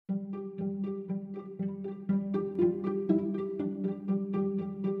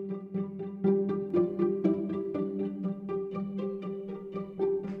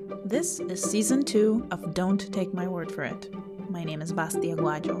This is season 2 of Don't Take My Word for It. My name is Basti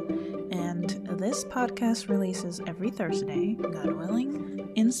Aguayo, and this podcast releases every Thursday, God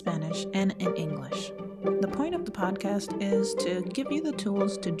willing, in Spanish and in English. The point of the podcast is to give you the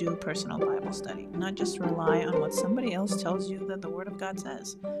tools to do personal Bible study, not just rely on what somebody else tells you that the Word of God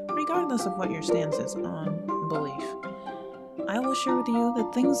says, regardless of what your stance is on belief. I will share with you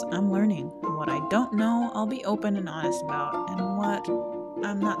the things I'm learning. What I don't know, I'll be open and honest about, and what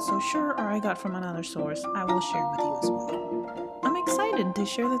I'm not so sure or I got from another source, I will share with you as well. I'm excited to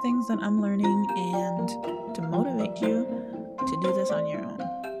share the things that I'm learning and to motivate you to do this on your own.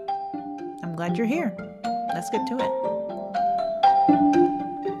 I'm glad you're here. Let's get to it.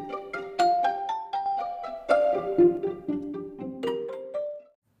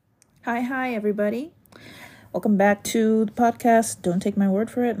 Hi, everybody. Welcome back to the podcast, Don't Take My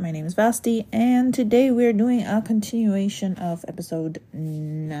Word for It. My name is Vasti, and today we're doing a continuation of episode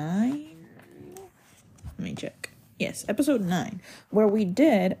 9. Let me check. Yes, episode 9, where we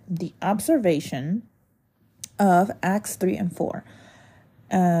did the observation of Acts 3 and 4.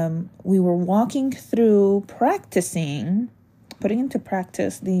 We were walking through putting into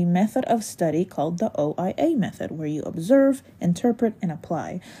practice the method of study called the OIA method, where you observe, interpret, and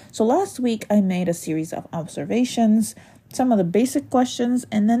apply. So last week I made a series of observations, some of the basic questions,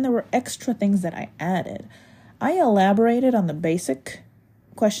 and then there were extra things that I added. I elaborated on the basic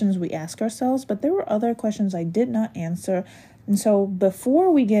questions we ask ourselves, but there were other questions I did not answer. And so before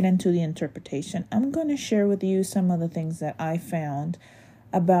we get into the interpretation, I'm going to share with you some of the things that I found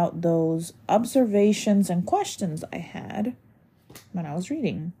about those observations and questions I had when I was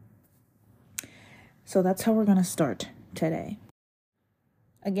reading. So that's how we're going to start today.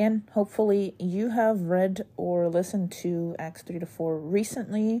 Again, hopefully you have read or listened to Acts 3 to 4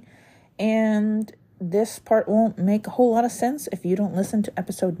 recently, and this part won't make a whole lot of sense if you don't listen to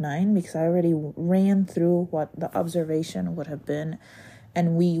episode 9, because I already ran through what the observation would have been,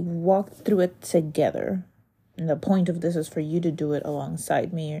 and we walked through it together. And the point of this is for you to do it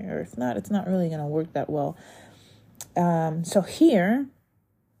alongside me, or if not, it's not really going to work that well. So here,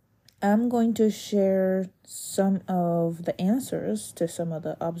 I'm going to share some of the answers to some of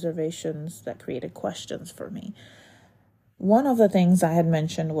the observations that created questions for me. One of the things I had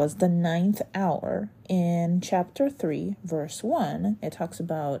mentioned was the 9th hour. In chapter 3, verse 1, it talks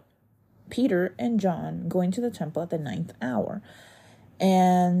about Peter and John going to the temple at the 9th hour.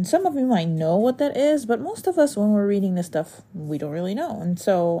 And some of you might know what that is, but most of us, when we're reading this stuff, we don't really know. And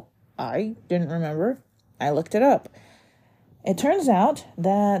so I didn't remember. I looked it up. It turns out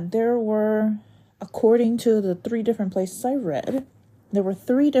that there were, according to the 3 different places I read, there were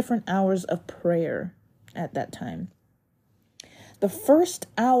 3 different hours of prayer at that time. The first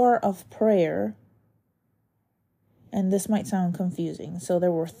hour of prayer, and this might sound confusing, so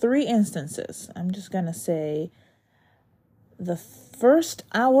there were 3 instances. I'm just going to say the first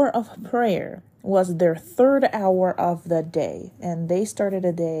hour of prayer was their 3rd hour of the day, and they started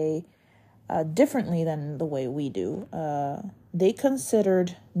a day differently than the way we do. They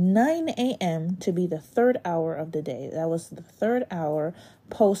considered 9 a.m. to be the 3rd hour of the day. That was the 3rd hour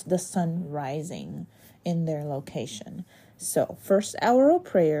post the sun rising in their location. So, first hour of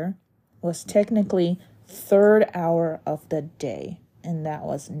prayer was technically 3rd hour of the day, and that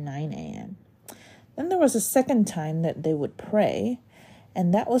was 9 a.m. Then there was a second time that they would pray,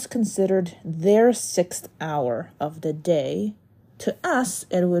 and that was considered their 6th hour of the day. To us,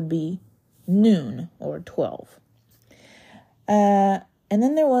 it would be noon or 12. And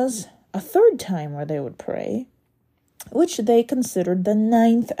then there was a 3rd time where they would pray, which they considered the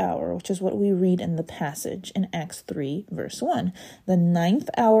 9th hour, which is what we read in the passage in Acts 3, verse 1. The 9th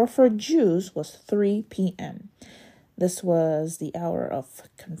hour for Jews was 3 p.m. This was the hour of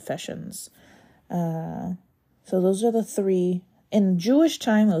confessions. So those are the 3. In Jewish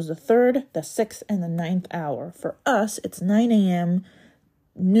time, it was the 3rd, the 6th, and the 9th hour. For us, it's 9 a.m.,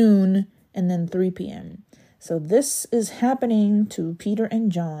 noon, and then 3 p.m. So this is happening to Peter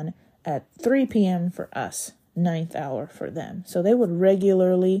and John at 3 p.m. for us, 9th hour for them. So they would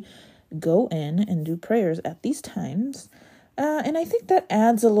regularly go in and do prayers at these times. And I think that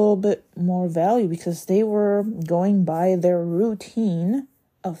adds a little bit more value because they were going by their routine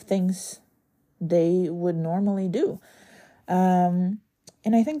of things they would normally do. And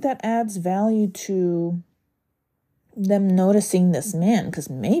I think that adds value to them noticing this man, because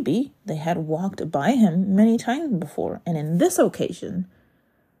maybe they had walked by him many times before, and in this occasion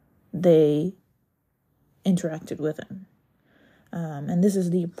they interacted with him. And this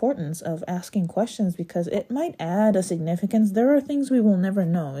is the importance of asking questions, because it might add a significance. There are things we will never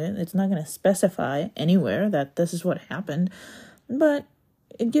know. It's not going to specify anywhere that this is what happened, but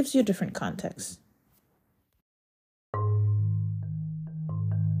it gives you a different context.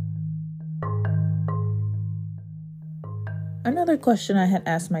 Another question I had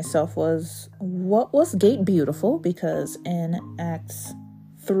asked myself was, what was gate beautiful? Because in Acts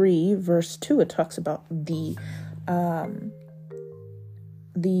 3, verse 2, it talks about the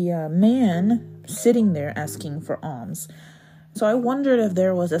man sitting there asking for alms. So I wondered if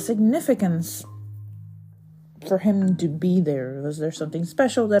there was a significance for him to be there. Was there something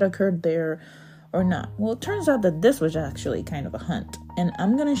special that occurred there or not? Well, it turns out that this was actually kind of a hunt. And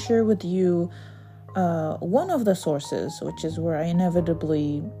I'm going to share with you one of the sources, which is where I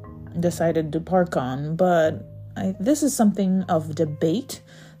inevitably decided to park on. But this is something of debate.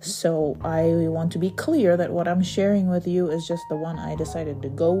 So I want to be clear that what I'm sharing with you is just the one I decided to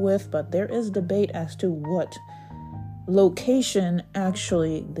go with. But there is debate as to what location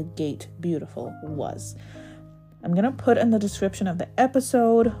actually the Gate Beautiful was. I'm going to put in the description of the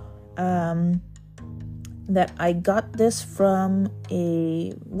episode that I got this from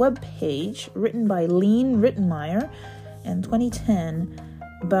a webpage written by Lean Rittenmeyer in 2010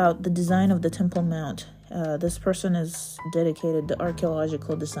 about the design of the Temple Mount. This person is dedicated to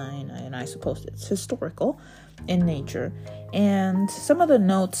archaeological design, and I suppose it's historical in nature. And some of the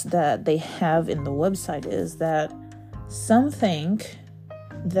notes that they have in the website is that some think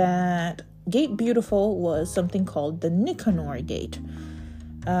that Gate Beautiful was something called the Nicanor Gate.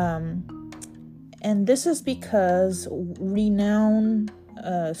 And this is because renowned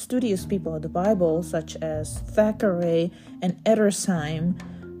studious people of the Bible, such as Thackeray and Edersheim,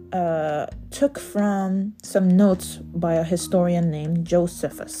 took from some notes by a historian named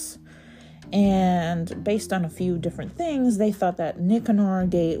Josephus. And based on a few different things, they thought that Nicanor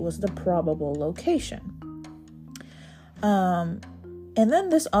Gate was the probable location. And then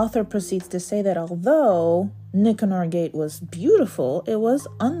this author proceeds to say that although Nicanor Gate was beautiful, it was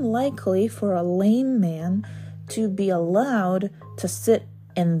unlikely for a lame man to be allowed to sit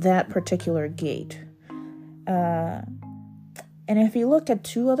in that particular gate. And if you look at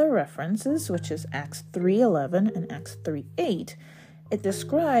two other references, which is Acts 3:11 and Acts 3:8, it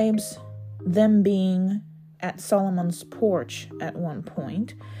describes them being at Solomon's porch at one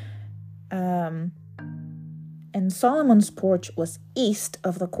point. And Solomon's porch was east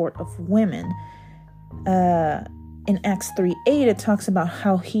of the court of women. In Acts 3:8, it talks about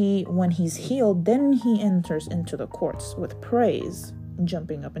how when he's healed, then he enters into the courts with praise,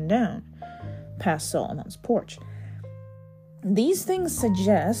 jumping up and down past Solomon's porch. These things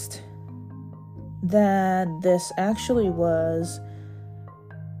suggest that this actually was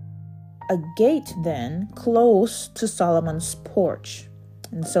a gate then close to Solomon's porch.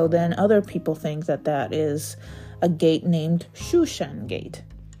 And so then other people think that that is a gate named Shushan Gate.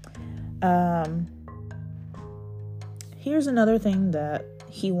 Here's another thing that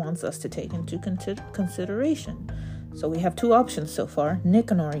he wants us to take into consideration. So we have two options so far,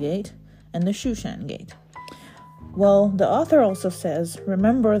 Nicanor Gate and the Shushan Gate. Well, the author also says,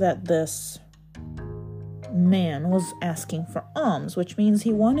 remember that this man was asking for alms, which means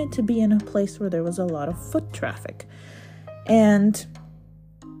he wanted to be in a place where there was a lot of foot traffic. And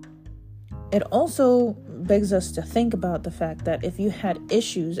it also begs us to think about the fact that if you had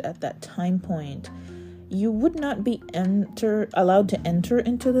issues at that time point, you would not be allowed to enter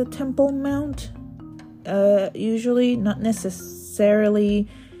into the Temple Mount. Usually, not necessarily.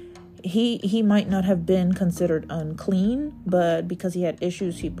 He might not have been considered unclean, but because he had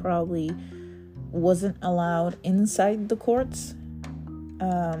issues, he probably wasn't allowed inside the courts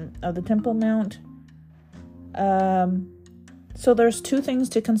of the Temple Mount. So there's two things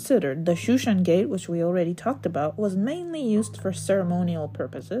to consider. The Shushan Gate, which we already talked about, was mainly used for ceremonial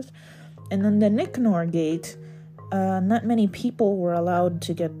purposes. And then the Nicanor Gate, not many people were allowed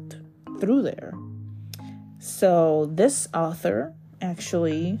to get through there. So this author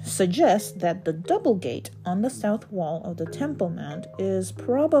actually suggests that the double gate on the south wall of the Temple Mount is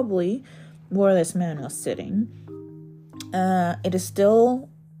probably where this man was sitting. It is still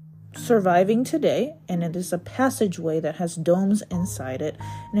surviving today, and it is a passageway that has domes inside it,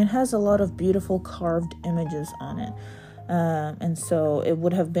 and it has a lot of beautiful carved images on it. And so it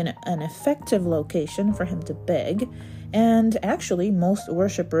would have been an effective location for him to beg. And actually, most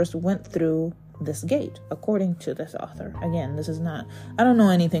worshipers went through this gate, according to this author. Again, this is not, I don't know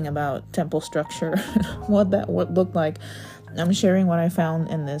anything about temple structure, what that would look like. I'm sharing what I found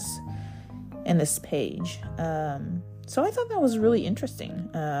in this page. So I thought that was really interesting.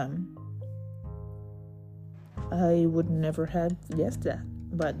 I would never have guessed that,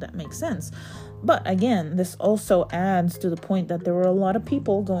 but that makes sense. But again, this also adds to the point that there were a lot of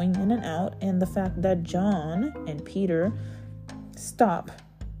people going in and out, and the fact that John and Peter stop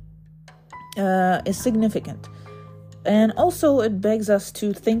is significant. And also it begs us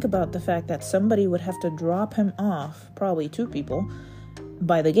to think about the fact that somebody would have to drop him off, probably two people,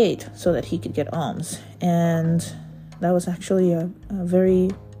 by the gate so that he could get alms. And that was actually a very,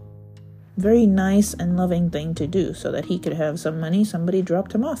 very nice and loving thing to do so that he could have some money. Somebody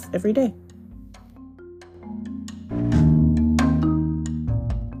dropped him off every day.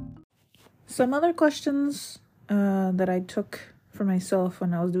 Some other questions that I took for myself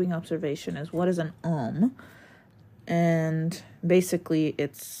when I was doing observation is, what is an alm? And basically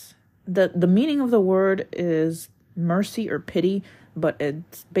it's the meaning of the word is mercy or pity, but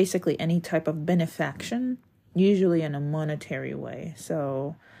it's basically any type of benefaction, usually in a monetary way.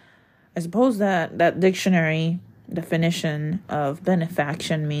 So I suppose that dictionary definition of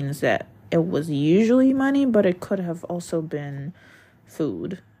benefaction means that it was usually money, but it could have also been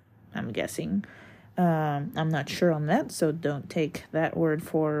food, I'm guessing. I'm not sure on that, so don't take that word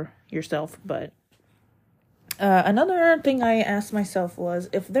for yourself. But another thing I asked myself was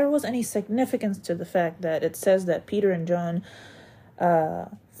if there was any significance to the fact that it says that Peter and John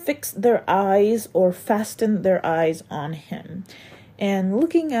fixed their eyes or fastened their eyes on him. And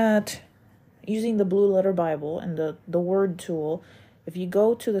looking at using the Blue Letter Bible and the word tool, if you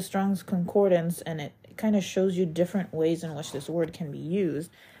go to the Strong's Concordance and it kind of shows you different ways in which this word can be used,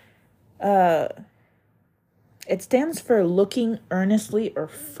 it stands for looking earnestly or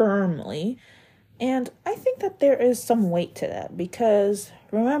firmly. And I think that there is some weight to that because,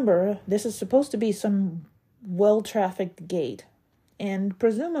 remember, this is supposed to be some well-trafficked gate. And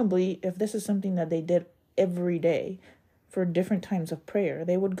presumably, if this is something that they did every day for different times of prayer,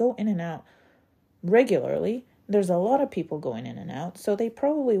 they would go in and out regularly. There's a lot of people going in and out, so they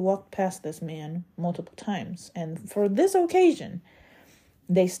probably walked past this man multiple times. And for this occasion,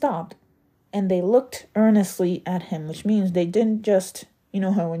 they stopped and they looked earnestly at him, which means they didn't just, you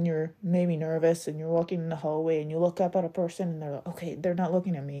know how when you're maybe nervous and you're walking in the hallway and you look up at a person and they're like, okay, they're not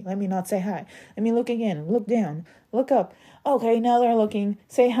looking at me. Let me not say hi. Let me look again, look down, look up. Okay, now they're looking,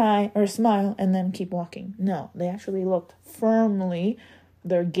 say hi or smile and then keep walking. No, they actually looked firmly.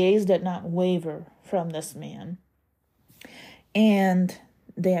 Their gaze did not waver from this man. And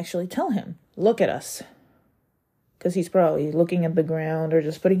they actually tell him, look at us. Because he's probably looking at the ground or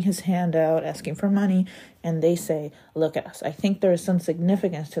just putting his hand out, asking for money. And they say, look at us. I think there is some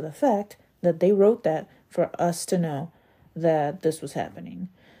significance to the fact that they wrote that for us to know that this was happening.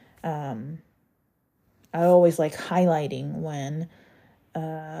 I always like highlighting when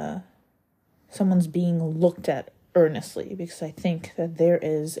someone's being looked at earnestly, because I think that there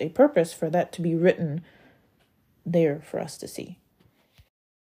is a purpose for that to be written there for us to see.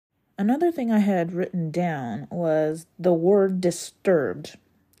 Another thing I had written down was the word disturbed.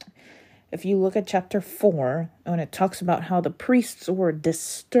 If you look at chapter 4, when it talks about how the priests were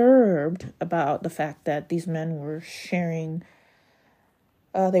disturbed about the fact that these men were sharing,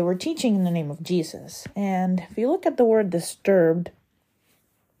 they were teaching in the name of Jesus. And if you look at the word disturbed,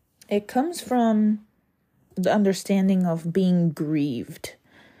 it comes from the understanding of being grieved.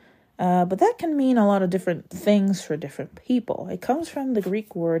 But that can mean a lot of different things for different people. It comes from the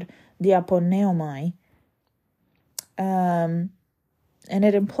Greek word diaponeomai, and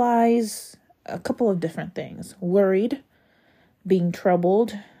it implies a couple of different things. Worried, being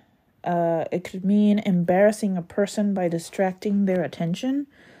troubled. It could mean embarrassing a person by distracting their attention,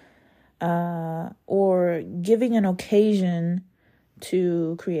 or giving an occasion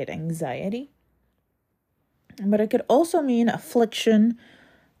to create anxiety. But it could also mean affliction,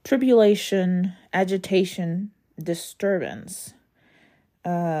 tribulation, agitation, disturbance,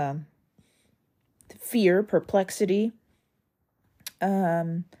 fear, perplexity,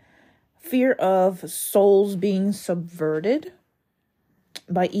 fear of souls being subverted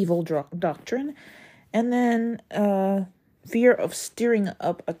by evil doctrine, and then fear of stirring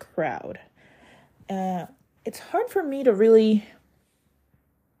up a crowd. It's hard for me to really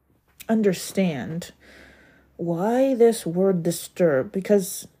understand why this word disturb,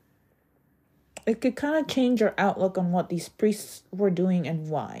 because it could kind of change your outlook on what these priests were doing and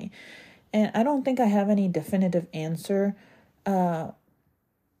why. And I don't think I have any definitive answer.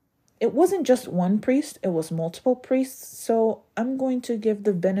 It wasn't just one priest, it was multiple priests. So I'm going to give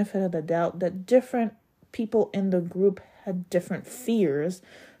the benefit of the doubt that different people in the group had different fears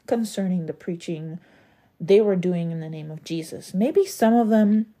concerning the preaching they were doing in the name of Jesus. Maybe some of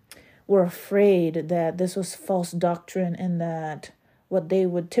them were afraid that this was false doctrine and that what they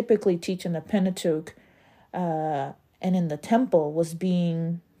would typically teach in the Pentateuch and in the temple was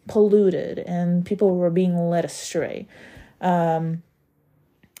being polluted and people were being led astray. But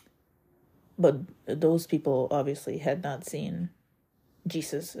those people obviously had not seen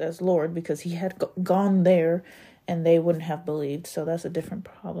Jesus as Lord, because he had gone there and they wouldn't have believed. So that's a different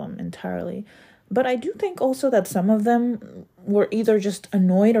problem entirely. But I do think also that some of them were either just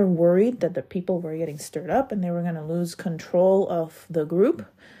annoyed or worried that the people were getting stirred up and they were going to lose control of the group.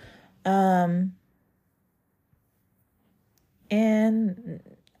 And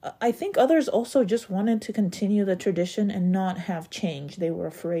I think others also just wanted to continue the tradition and not have change. They were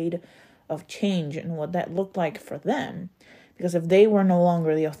afraid of change and what that looked like for them. Because if they were no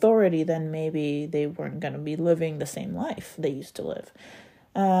longer the authority, then maybe they weren't going to be living the same life they used to live.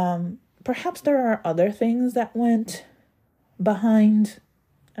 Perhaps there are other things that went behind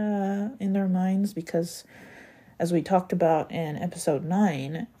in their minds, because as we talked about in episode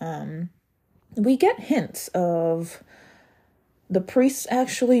 9, we get hints of the priests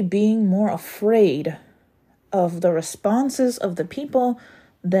actually being more afraid of the responses of the people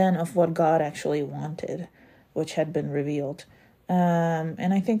than of what God actually wanted, which had been revealed.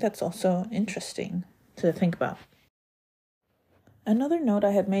 And I think that's also interesting to think about. Another note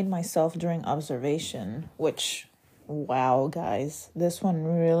I had made myself during observation, which, wow, guys, this one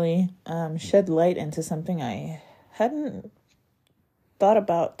really shed light into something I hadn't thought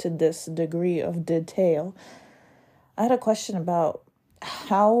about to this degree of detail. I had a question about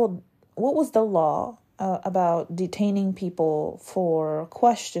what was the law about detaining people for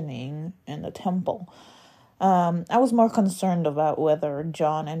questioning in the temple. I was more concerned about whether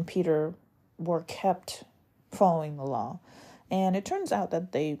John and Peter were kept following the law. And it turns out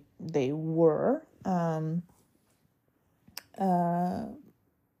that they were.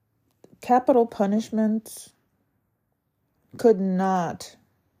 Capital punishment could not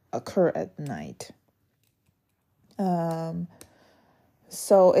occur at night.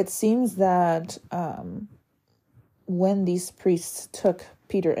 So it seems that when these priests took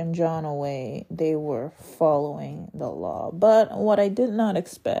Peter and John away, they were following the law. But what I did not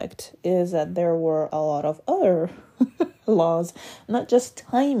expect is that there were a lot of other laws, not just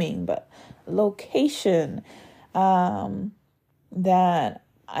timing, but location, that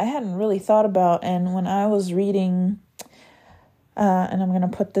I hadn't really thought about. And when I was reading, and I'm going to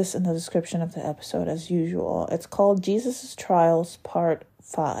put this in the description of the episode as usual, it's called Jesus' Trials Part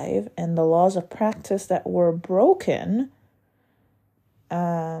 5 and the Laws of Practice That Were Broken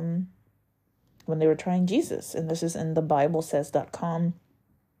when they were trying Jesus. And this is in thebiblesays.com.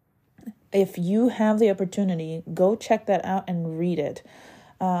 If you have the opportunity, go check that out and read it.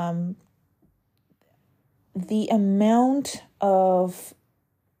 The amount of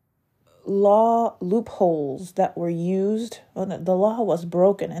law loopholes that were used, the law was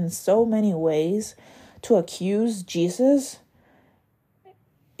broken in so many ways to accuse Jesus.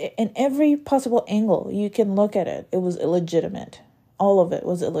 In every possible angle you can look at it, it was illegitimate. All of it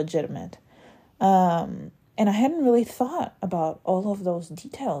was illegitimate. And I hadn't really thought about all of those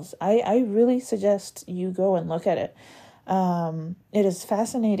details. I really suggest you go and look at it. It is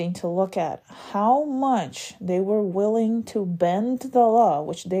fascinating to look at how much they were willing to bend the law,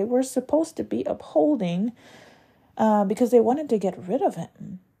 which they were supposed to be upholding, because they wanted to get rid of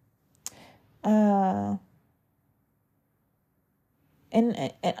him. And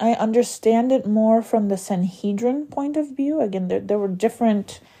I understand it more from the Sanhedrin point of view. Again, there were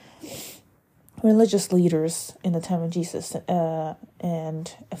different religious leaders in the time of Jesus.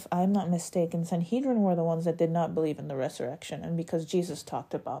 And if I'm not mistaken, Sanhedrin were the ones that did not believe in the resurrection. And because Jesus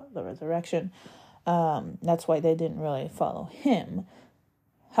talked about the resurrection, that's why they didn't really follow him.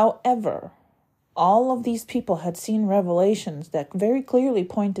 However, all of these people had seen revelations that very clearly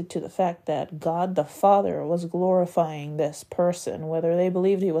pointed to the fact that God the Father was glorifying this person, whether they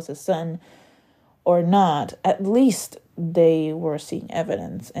believed he was his son or not. At least they were seeing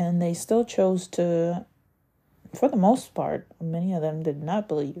evidence, and they still chose to, for the most part, many of them did not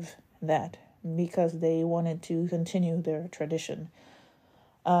believe that because they wanted to continue their tradition.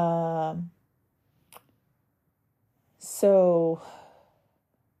 So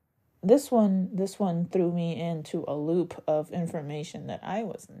this one threw me into a loop of information that I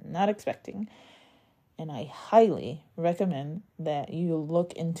was not expecting. And I highly recommend that you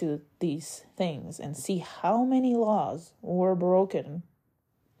look into these things and see how many laws were broken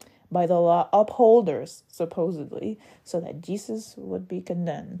by the law upholders, supposedly, so that Jesus would be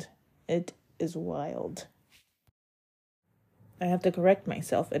condemned. It is wild. I have to correct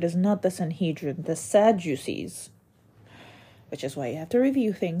myself. It is not the Sanhedrin, the Sadducees, which is why you have to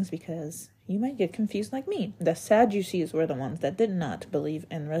review things, because you might get confused like me. The Sadducees were the ones that did not believe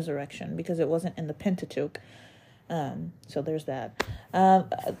in resurrection because it wasn't in the Pentateuch. So there's that.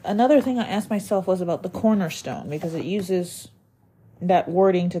 Another thing I asked myself was about the cornerstone, because it uses that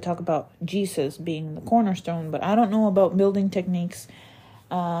wording to talk about Jesus being the cornerstone, but I don't know about building techniques.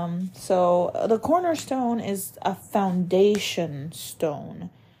 So the cornerstone is a foundation stone.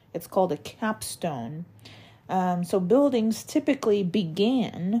 It's called a capstone. So buildings typically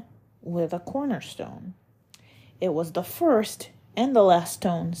began with a cornerstone. It was the first and the last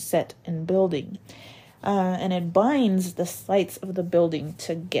stone set in building. And it binds the sites of the building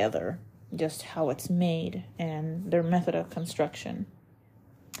together, just how it's made and their method of construction.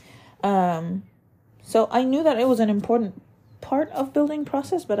 So I knew that it was an important part of building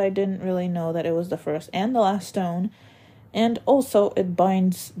process, but I didn't really know that it was the first and the last stone. And also it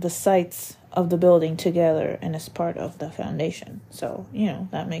binds the sites of the building together and is part of the foundation. So,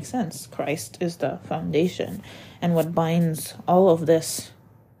 that makes sense. Christ is the foundation and what binds all of this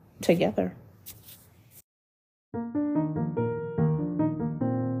together.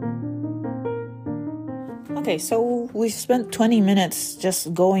 Okay, so we've spent 20 minutes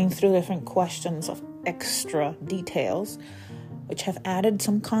just going through different questions of extra details, which have added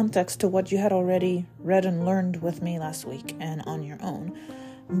some context to what you had already read and learned with me last week and on your own.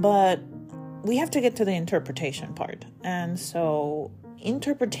 But we have to get to the interpretation part. And so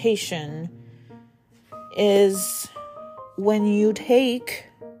interpretation is when you take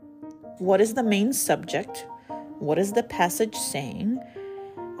what is the main subject, what is the passage saying,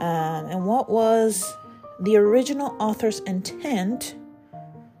 and what was the original author's intent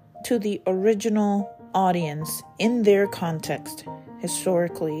to the original audience in their context,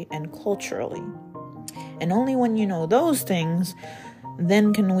 historically and culturally. And only when you know those things,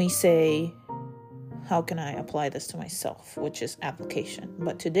 then can we say, how can I apply this to myself, which is application.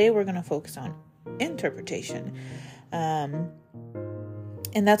 But today we're going to focus on interpretation. And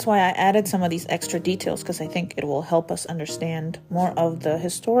that's why I added some of these extra details, because I think it will help us understand more of the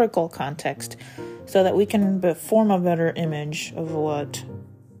historical context so that we can form a better image of what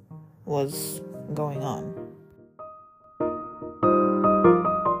was going on.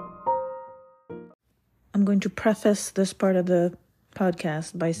 I'm going to preface this part of the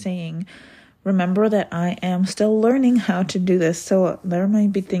podcast by saying, remember that I am still learning how to do this, so there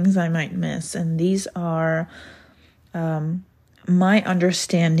might be things I might miss, and these are my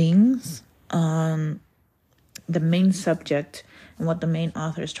understandings on the main subject and what the main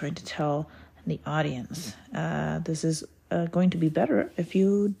author is trying to tell the audience. This is going to be better if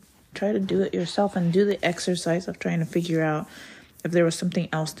you try to do it yourself and do the exercise of trying to figure out if there was something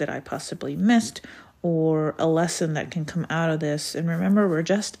else that I possibly missed or a lesson that can come out of this. And remember, we're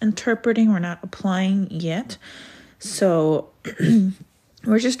just interpreting, we're not applying yet. So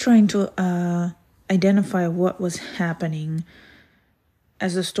we're just trying to identify what was happening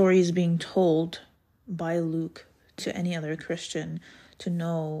as the story is being told by Luke to any other Christian to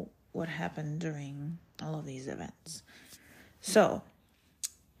know what happened during all of these events. So,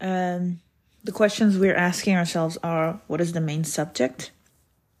 the questions we're asking ourselves are, what is the main subject?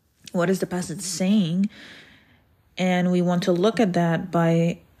 What is the passage saying? And we want to look at that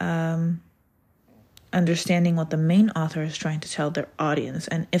by understanding what the main author is trying to tell their audience.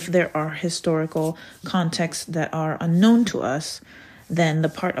 And if there are historical contexts that are unknown to us, then the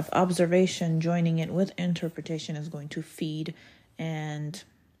part of observation, joining it with interpretation, is going to feed and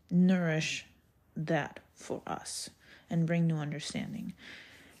nourish that for us and bring new understanding.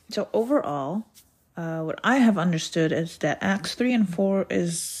 So overall, what I have understood is that Acts 3 and 4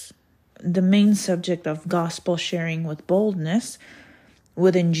 is the main subject of gospel sharing with boldness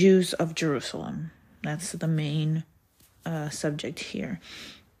within Jews of Jerusalem. That's the main subject here.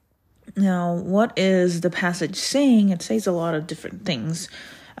 Now, what is the passage saying? It says a lot of different things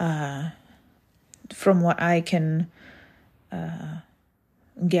from what I can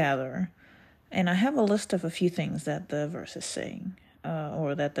gather. And I have a list of a few things that the verse is saying,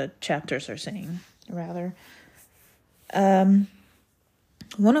 or that the chapters are saying, rather.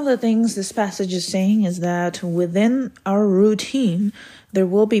 One of the things this passage is saying is that within our routine, there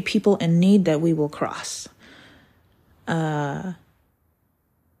will be people in need that we will cross. And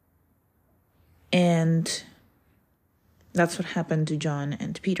that's what happened to John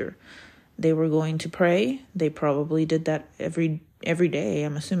and Peter. They were going to pray. They probably did that every day.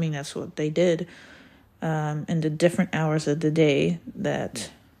 I'm assuming that's what they did. In the different hours of the day, that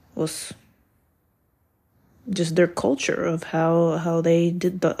was just their culture of how they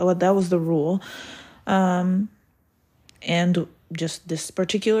did that was the rule. And just this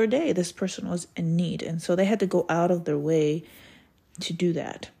particular day, this person was in need. And so they had to go out of their way to do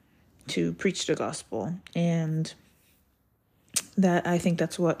that, to preach the gospel. And that, I think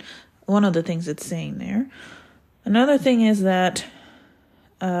that's one of the things it's saying there. Another thing is that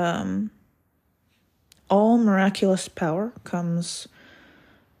all miraculous power comes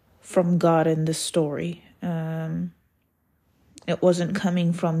from God in this story. It wasn't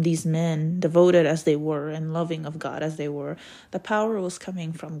coming from these men, devoted as they were and loving of God as they were. The power was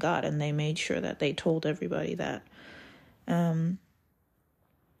coming from God, and they made sure that they told everybody that.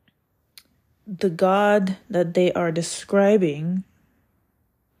 The God that they are describing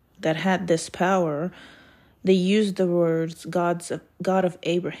that had this power, they used the words God of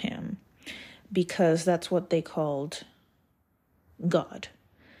Abraham, because that's what they called God.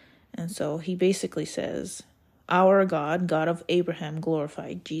 And so he basically says, our God, God of Abraham,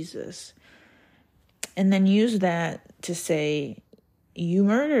 glorified Jesus. And then use that to say, you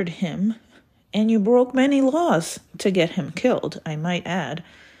murdered him and you broke many laws to get him killed, I might add.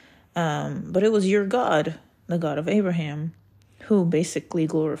 But it was your God, the God of Abraham, who basically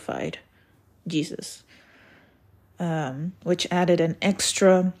glorified Jesus, which added an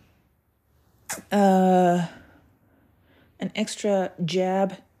extra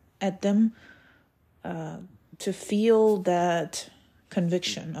jab at them to feel that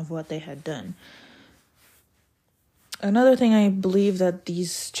conviction of what they had done. Another thing I believe that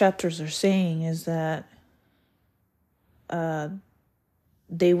these chapters are saying is that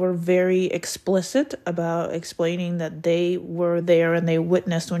they were very explicit about explaining that they were there and they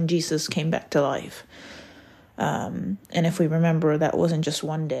witnessed when Jesus came back to life. And if we remember, that wasn't just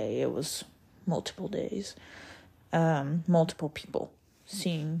one day, it was multiple days, multiple people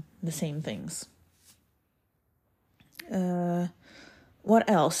seeing the same things. What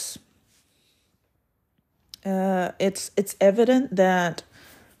else? It's evident that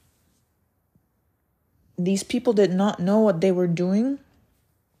these people did not know what they were doing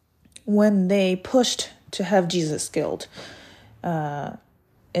when they pushed to have Jesus killed.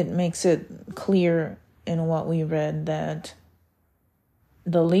 It makes it clear in what we read that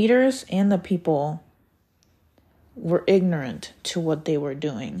the leaders and the people were ignorant to what they were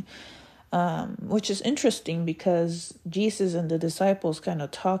doing, which is interesting because Jesus and the disciples kind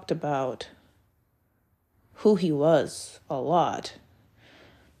of talked about who he was a lot.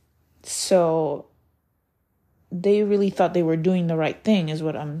 So they really thought they were doing the right thing, is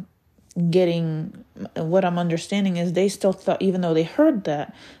what I'm understanding is they still thought, even though they heard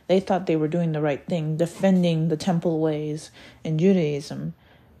that, they thought they were doing the right thing, defending the temple ways in Judaism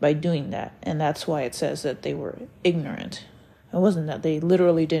by doing that. And that's why it says that they were ignorant. It wasn't that they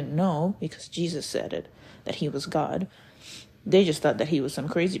literally didn't know, because Jesus said it, that he was God. They just thought that he was some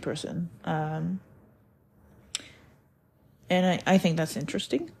crazy person. And I think that's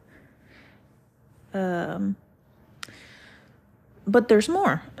interesting. But there's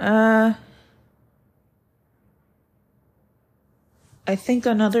more. I think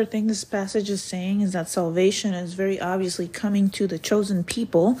another thing this passage is saying is that salvation is very obviously coming to the chosen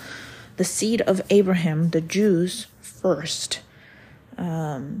people, the seed of Abraham, the Jews, first.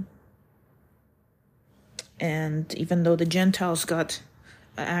 And even though the Gentiles got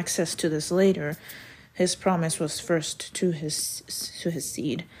access to this later, his promise was first to his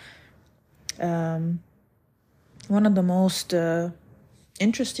seed. One of the most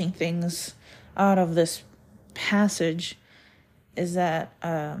interesting things out of this passage is that,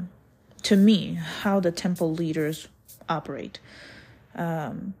 to me, how the temple leaders operate.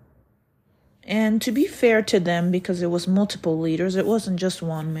 And to be fair to them, because it was multiple leaders, it wasn't just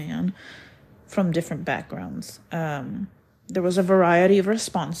one man from different backgrounds. There was a variety of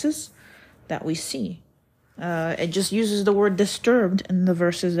responses that we see. It just uses the word disturbed in the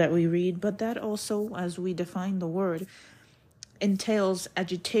verses that we read, but that also, as we define the word, entails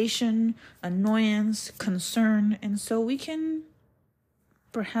agitation, annoyance, concern, and so we can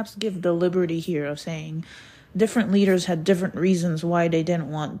perhaps give the liberty here of saying different leaders had different reasons why they didn't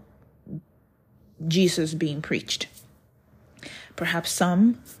want Jesus being preached. Perhaps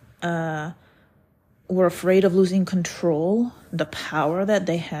some were afraid of losing control, the power that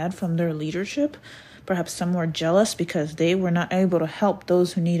they had from their leadership. Perhaps some were jealous because they were not able to help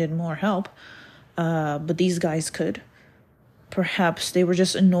those who needed more help, but these guys could. Perhaps they were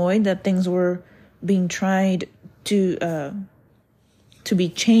just annoyed that things were being tried to be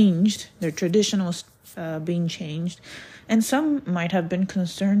changed. Their tradition was being changed. And some might have been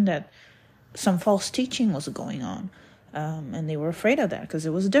concerned that some false teaching was going on, and they were afraid of that because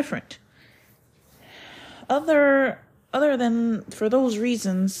it was different. Other than for those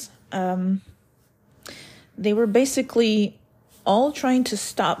reasons, they were basically all trying to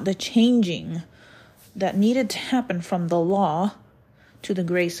stop the changing that needed to happen from the law to the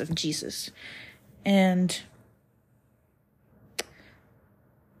grace of Jesus. And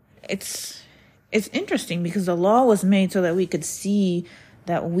it's interesting because the law was made so that we could see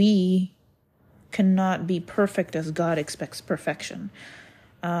that we cannot be perfect as God expects perfection.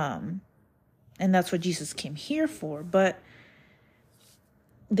 And that's what Jesus came here for. But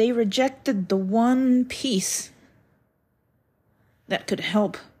they rejected the one piece that could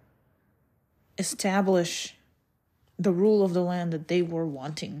help establish the rule of the land that they were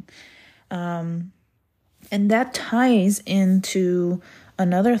wanting. And that ties into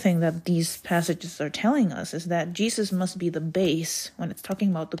another thing that these passages are telling us, is that Jesus must be the base. When it's talking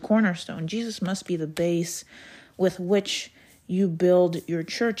about the cornerstone, Jesus must be the base with which you build your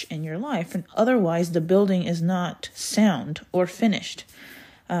church and your life. And otherwise, the building is not sound or finished.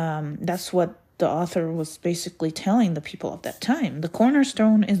 That's what the author was basically telling the people of that time. The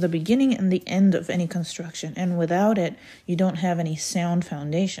cornerstone is the beginning and the end of any construction. And without it, you don't have any sound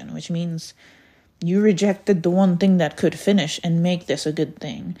foundation, which means you rejected the one thing that could finish and make this a good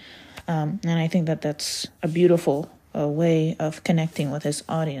thing. And I think that that's a beautiful way of connecting with his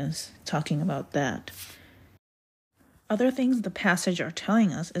audience, talking about that. Other things the passage are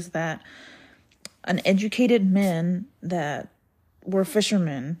telling us is that an educated men that were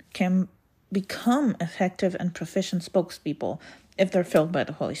fishermen can become effective and proficient spokespeople if they're filled by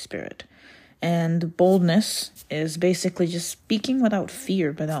the Holy Spirit. And boldness is basically just speaking without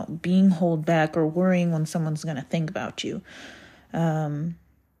fear, without being held back or worrying when someone's going to think about you. And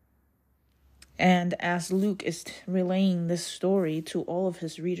as Luke is relaying this story to all of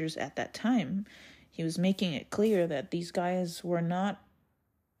his readers at that time, he was making it clear that these guys were not,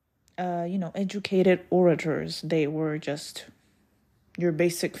 educated orators. They were just your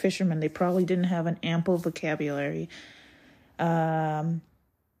basic fishermen. They probably didn't have an ample vocabulary.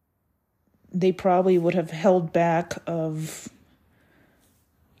 They probably would have held back of,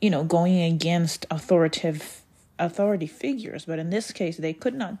 going against authority figures. But in this case, they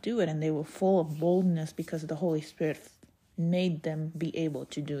could not do it, and they were full of boldness because the Holy Spirit made them be able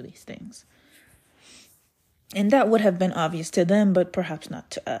to do these things. And that would have been obvious to them, but perhaps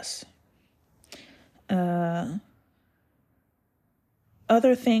not to us.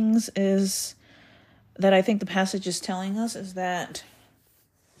 Other things is that I think the passage is telling us is that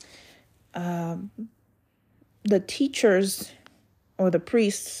the teachers or the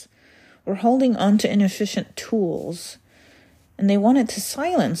priests were holding on to inefficient tools, and they wanted to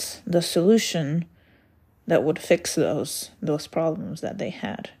silence the solution that would fix those problems that they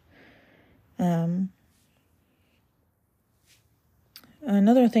had.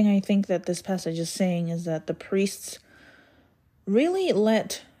 Another thing I think that this passage is saying is that the priests really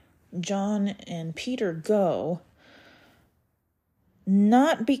let John and Peter go,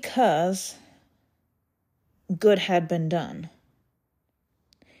 not because good had been done.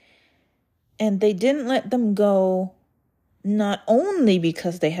 And they didn't let them go not only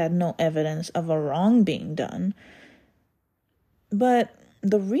because they had no evidence of a wrong being done, but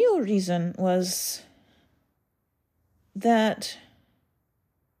the real reason was that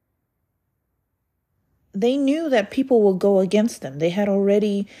they knew that people will go against them. They had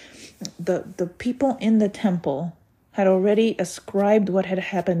already, the people in the temple had already ascribed what had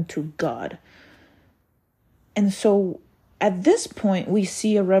happened to God. And so at this point, we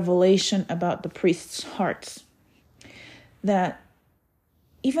see a revelation about the priests' hearts. That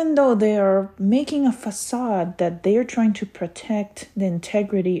even though they are making a facade that they are trying to protect the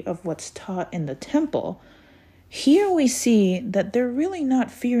integrity of what's taught in the temple, here we see that they're really not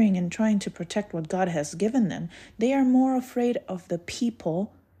fearing and trying to protect what God has given them. They are more afraid of the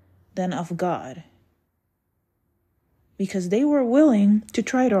people than of God. Because they were willing to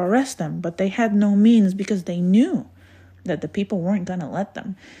try to arrest them, but they had no means because they knew that the people weren't going to let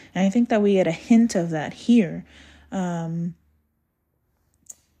them. And I think that we get a hint of that here. And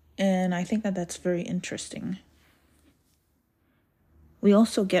I think that that's very interesting. We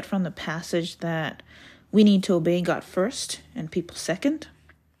also get from the passage that we need to obey God first and people second.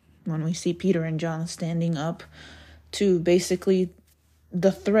 When we see Peter and John standing up to basically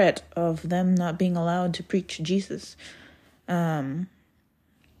the threat of them not being allowed to preach Jesus. And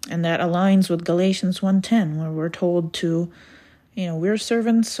that aligns with Galatians 1:10, where we're told to, we're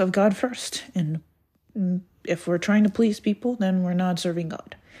servants of God first. And if we're trying to please people, then we're not serving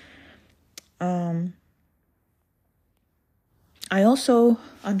God. I also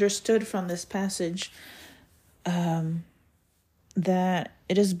understood from this passage that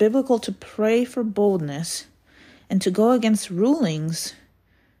it is biblical to pray for boldness and to go against rulings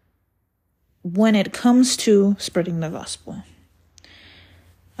when it comes to spreading the gospel.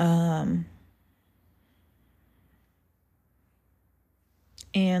 And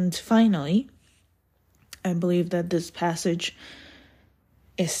finally, I believe that this passage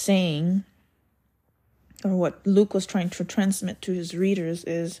is saying, or what Luke was trying to transmit to his readers,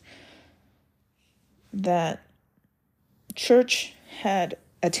 is that church had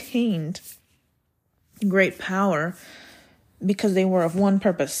attained great power because they were of one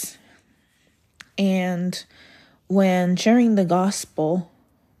purpose. And when sharing the gospel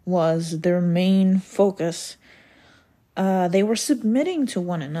was their main focus, they were submitting to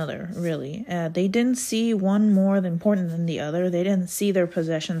one another, really. They didn't see one more important than the other. They didn't see their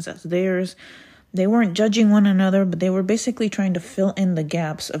possessions as theirs. They weren't judging one another, but they were basically trying to fill in the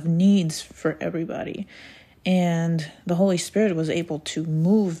gaps of needs for everybody. And the Holy Spirit was able to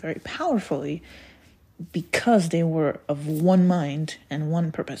move very powerfully because they were of one mind and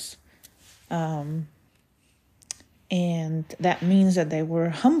one purpose. And that means that they were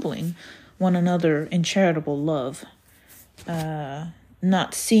humbling one another in charitable love,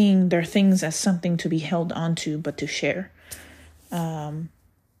 not seeing their things as something to be held onto, but to share. And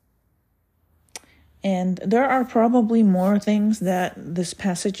there are probably more things that this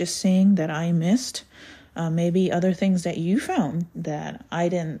passage is saying that I missed. Maybe other things that you found that I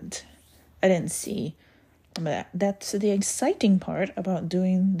didn't see. But that's the exciting part about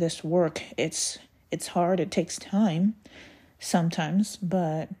doing this work. It's hard. It takes time sometimes,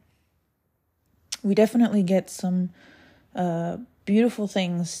 but we definitely get some beautiful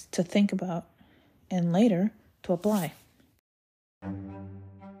things to think about and later to apply.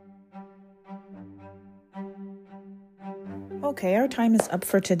 Okay, our time is up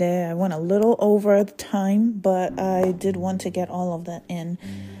for today. I went a little over the time, but I did want to get all of that in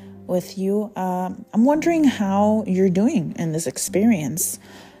with you. I'm wondering how you're doing in this experience.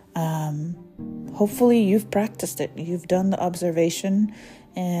 Hopefully you've practiced it. You've done the observation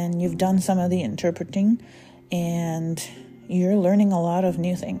and you've done some of the interpreting, and you're learning a lot of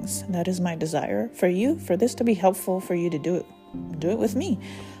new things. That is my desire for you, for this to be helpful for you to do it. Do it with me.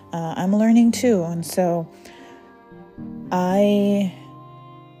 I'm learning too, and so I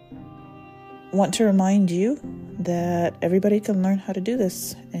want to remind you that everybody can learn how to do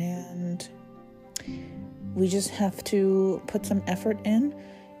this, and we just have to put some effort in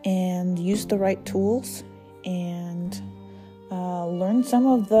and use the right tools and learn some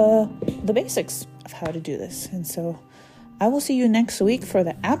of the basics of how to do this. And so I will see you next week for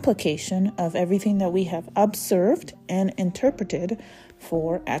the application of everything that we have observed and interpreted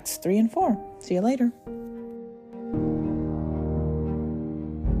for Acts 3 and 4. See you later.